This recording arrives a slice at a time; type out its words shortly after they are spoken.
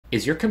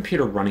Is your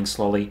computer running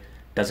slowly?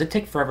 Does it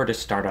take forever to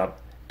start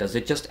up? Does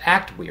it just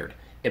act weird?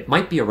 It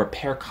might be a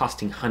repair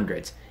costing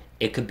hundreds.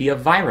 It could be a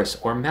virus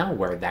or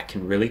malware that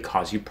can really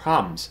cause you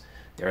problems.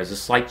 There is a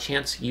slight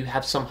chance you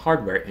have some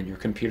hardware in your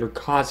computer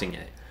causing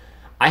it.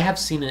 I have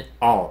seen it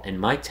all in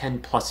my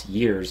 10 plus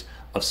years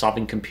of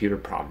solving computer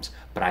problems,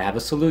 but I have a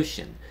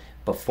solution.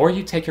 Before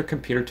you take your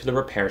computer to the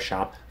repair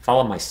shop,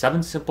 follow my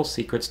 7 simple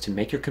secrets to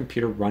make your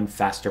computer run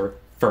faster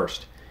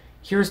first.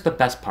 Here's the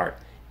best part.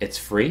 It's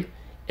free,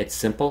 it's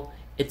simple,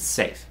 it's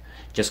safe.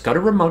 Just go to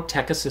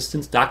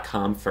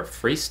remotetechassistance.com for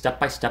free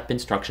step-by-step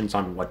instructions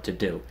on what to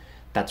do.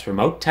 That's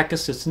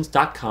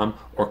remotetechassistance.com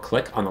or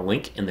click on the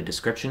link in the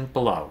description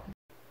below.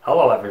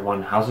 Hello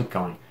everyone, how's it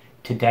going?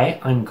 Today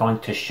I'm going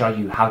to show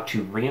you how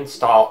to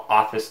reinstall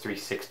Office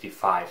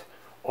 365,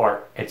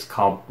 or it's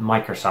called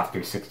Microsoft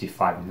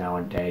 365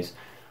 nowadays.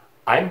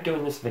 I'm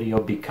doing this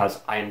video because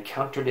I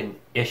encountered an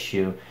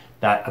issue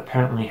that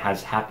apparently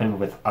has happened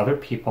with other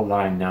people that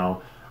I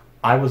know.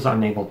 I was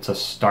unable to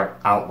start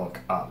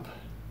Outlook up.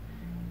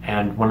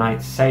 And when I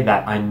say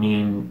that, I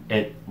mean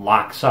it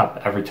locks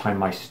up every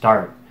time I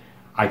start.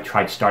 I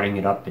tried starting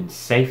it up in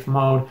safe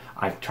mode,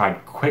 I've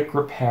tried quick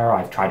repair,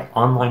 I've tried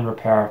online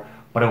repair,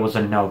 but it was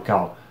a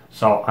no-go.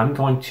 So I'm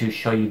going to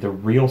show you the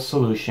real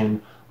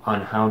solution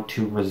on how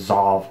to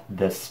resolve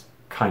this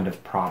kind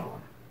of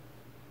problem.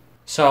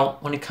 So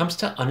when it comes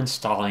to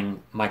uninstalling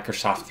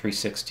Microsoft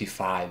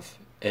 365,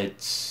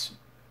 it's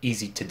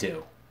easy to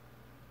do.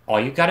 All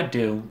you gotta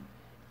do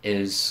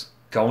is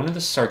go into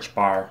the search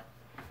bar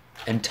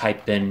and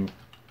type in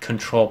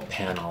Control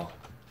Panel.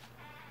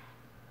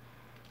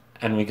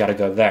 And we gotta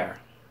go there.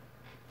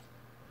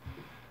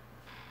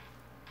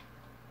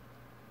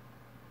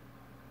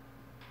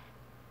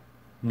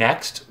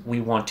 Next,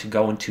 we want to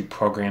go into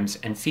Programs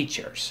and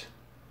Features.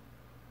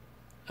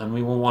 And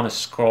we will want to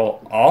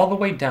scroll all the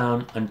way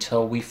down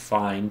until we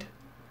find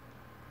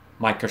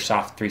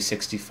Microsoft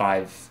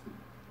 365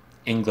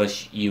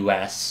 English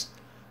US,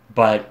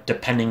 but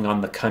depending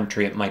on the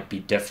country it might be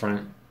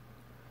different.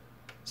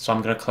 So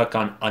I'm going to click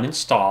on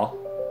Uninstall.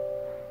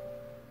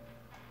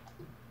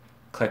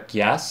 Click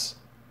Yes.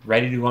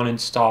 Ready to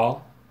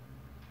uninstall.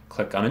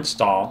 Click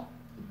Uninstall.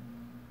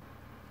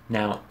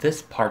 Now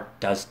this part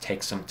does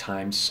take some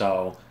time,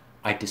 so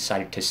I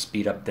decided to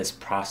speed up this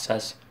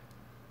process.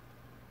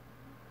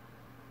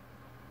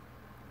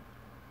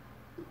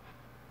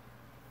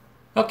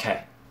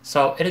 Okay,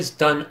 so it is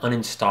done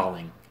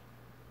uninstalling.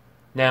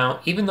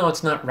 Now, even though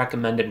it's not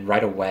recommended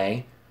right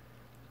away,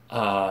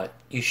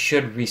 you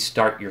should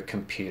restart your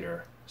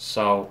computer.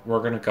 So we're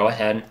going to go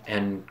ahead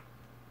and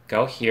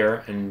go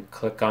here and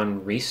click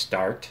on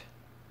Restart.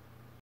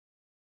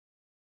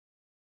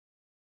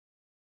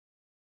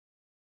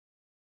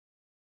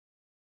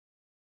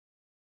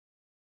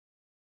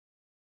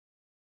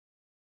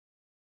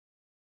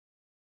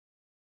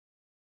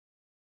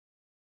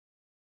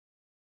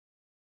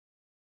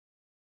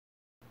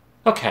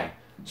 Okay,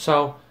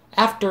 so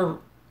after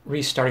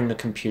restarting the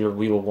computer,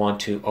 we will want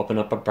to open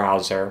up a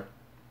browser.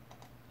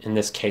 In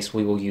this case,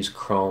 we will use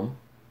Chrome.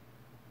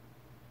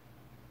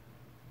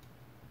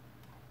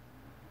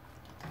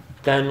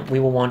 Then we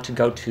will want to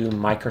go to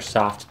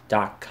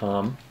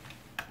Microsoft.com.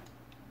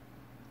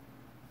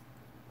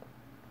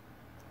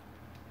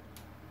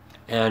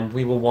 And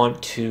we will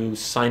want to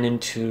sign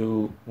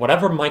into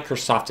whatever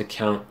Microsoft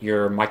account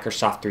your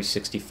Microsoft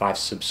 365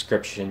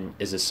 subscription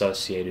is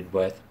associated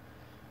with.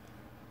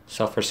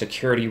 So for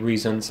security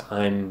reasons,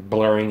 I'm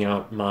blurring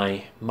out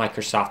my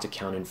Microsoft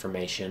account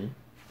information.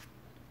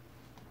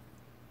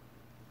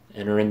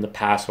 Enter in the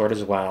password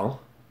as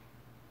well.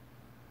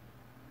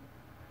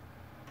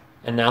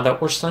 And now that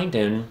we're signed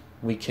in,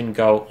 we can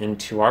go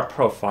into our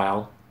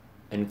profile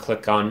and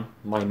click on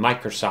My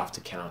Microsoft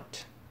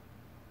Account.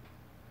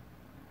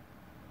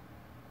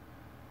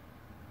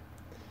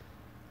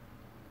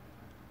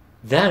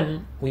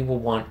 Then we will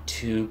want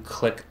to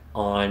click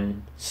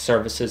on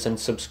Services and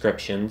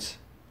Subscriptions.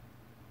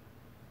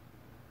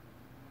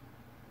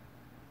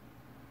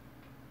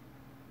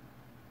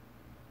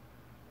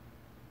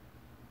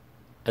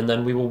 And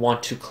then we will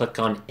want to click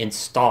on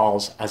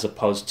Installs as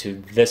opposed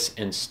to this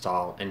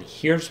install. And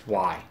here's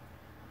why.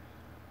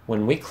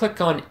 When we click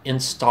on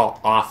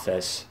Install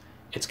Office,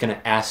 it's going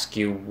to ask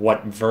you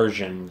what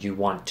version you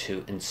want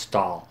to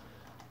install.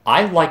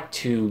 I like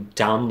to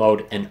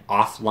download an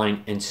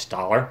offline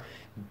installer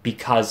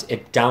because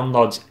it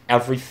downloads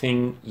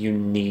everything you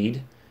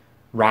need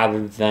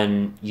rather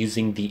than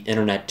using the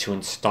internet to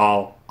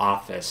install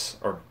Office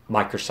or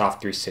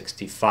Microsoft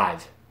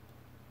 365.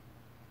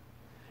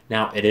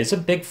 Now, it is a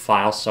big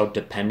file, so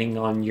depending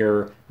on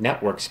your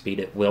network speed,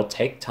 it will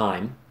take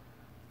time.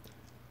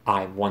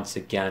 I once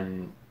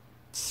again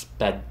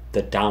sped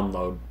the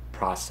download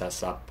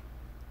process up.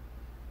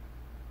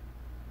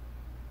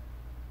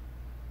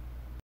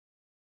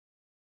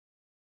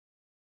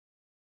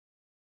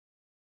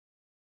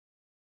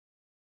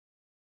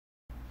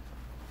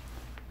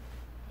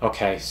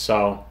 Okay,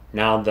 so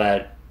now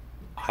that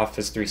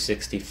Office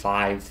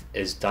 365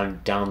 is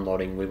done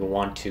downloading, we will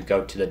want to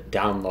go to the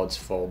Downloads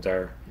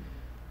folder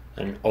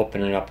and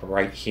open it up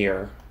right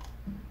here.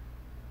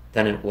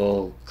 Then it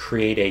will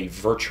create a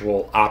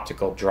virtual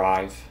optical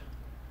drive.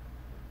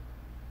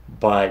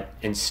 But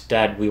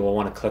instead we will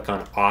want to click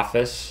on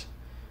Office,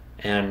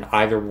 and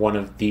either one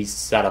of these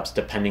setups,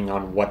 depending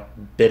on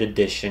what bit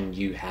edition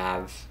you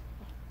have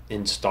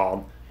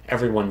installed.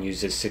 Everyone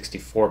uses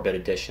 64-bit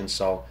edition,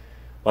 so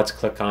let's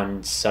click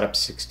on Setup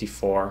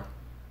 64.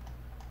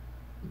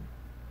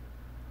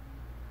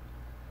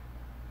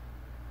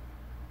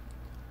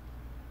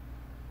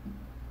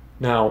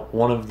 Now,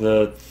 one of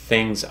the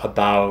things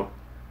about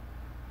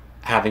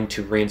having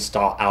to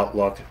reinstall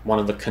Outlook, one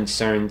of the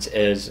concerns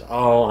is,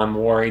 oh, I'm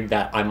worried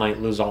that I might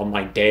lose all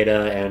my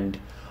data and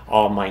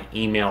all my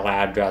email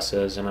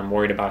addresses, and I'm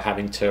worried about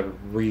having to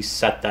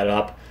reset that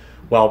up.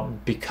 Well,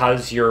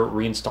 because you're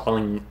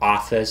reinstalling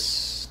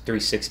Office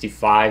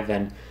 365,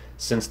 and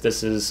since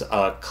this is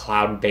a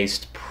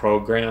cloud-based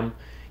program,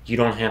 you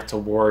don't have to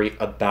worry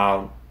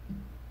about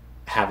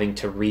having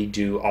to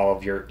redo all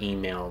of your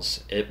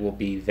emails. It will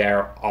be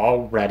there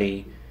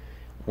already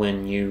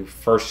when you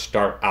first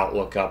start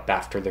Outlook up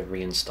after the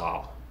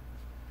reinstall.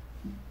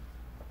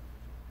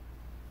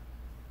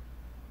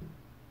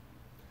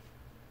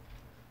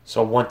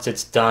 So once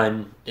it's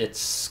done,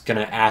 it's going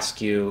to ask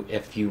you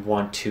if you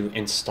want to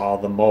install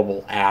the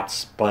mobile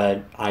apps,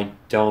 but I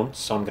don't,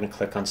 so I'm going to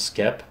click on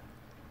Skip.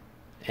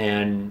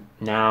 And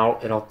now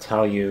it'll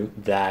tell you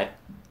that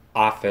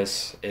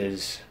Office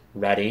is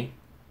ready.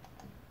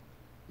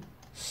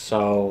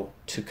 So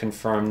to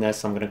confirm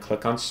this, I'm going to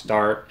click on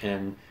Start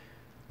and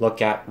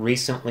look at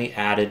Recently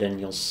Added, and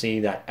you'll see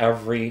that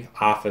every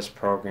Office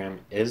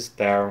program is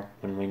there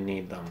when we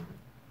need them.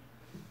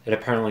 It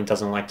apparently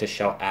doesn't like to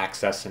show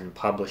Access and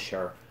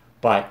Publisher,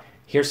 but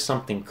here's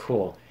something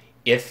cool.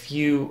 If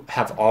you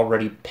have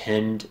already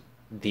pinned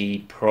the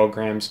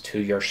programs to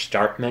your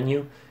Start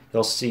menu,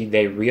 you'll see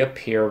they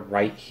reappear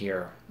right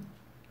here.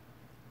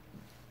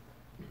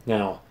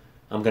 Now,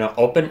 I'm going to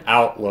open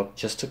Outlook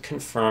just to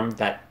confirm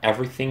that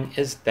everything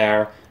is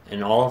there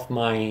and all of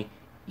my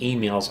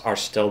emails are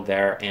still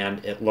there,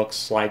 and it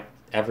looks like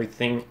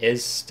everything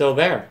is still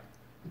there.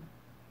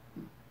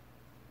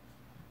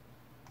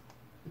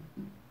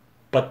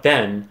 But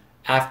then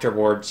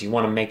afterwards you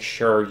want to make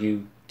sure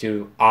you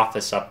do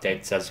Office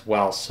updates as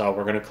well. So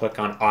we're going to click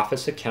on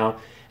Office account,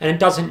 and it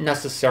doesn't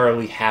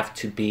necessarily have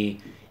to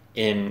be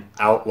in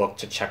Outlook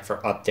to check for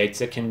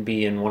updates. It can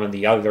be in one of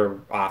the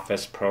other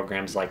Office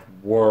programs like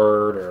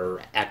Word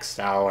or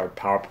Excel or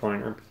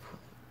PowerPoint, or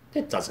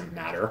it doesn't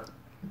matter.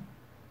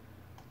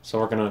 So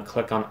we're going to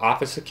click on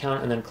Office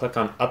account and then click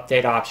on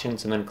Update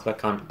Options and then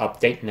click on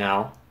Update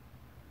Now.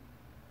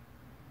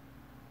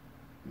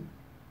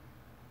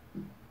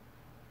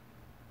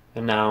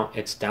 And now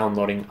it's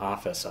downloading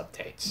Office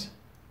updates.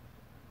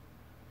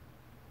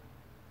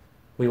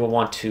 We will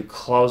want to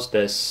close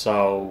this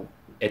so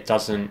it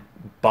doesn't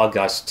bug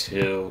us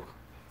to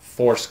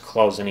force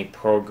close any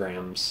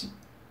programs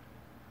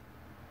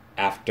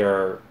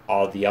after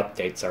all the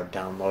updates are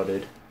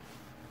downloaded.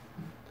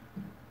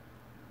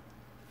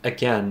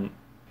 Again,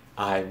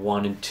 I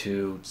wanted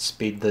to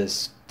speed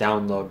this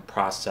download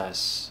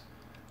process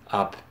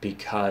up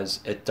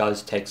because it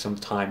does take some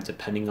time,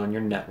 depending on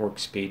your network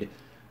speed,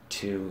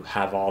 to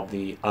have all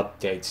the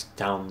updates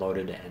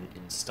downloaded and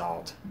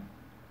installed.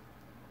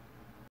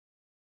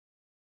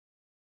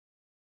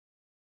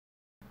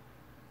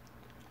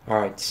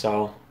 Alright,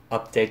 so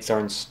updates are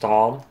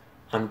installed.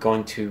 I'm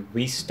going to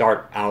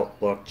restart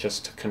Outlook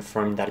just to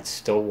confirm that it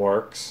still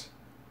works.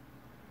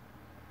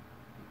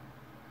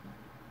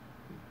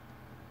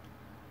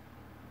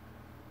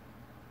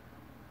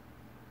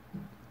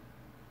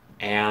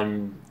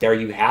 And there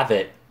you have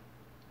it.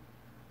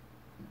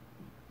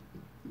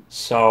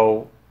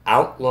 So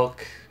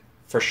Outlook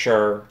for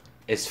sure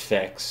is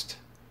fixed.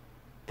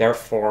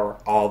 Therefore,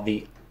 all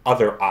the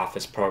other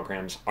Office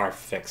programs are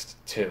fixed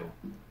too.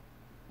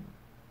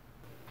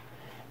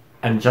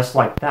 And just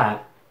like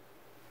that,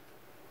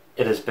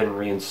 it has been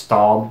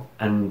reinstalled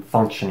and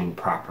functioning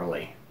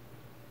properly.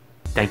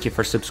 Thank you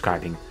for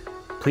subscribing.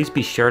 Please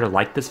be sure to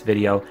like this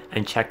video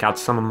and check out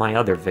some of my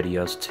other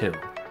videos too.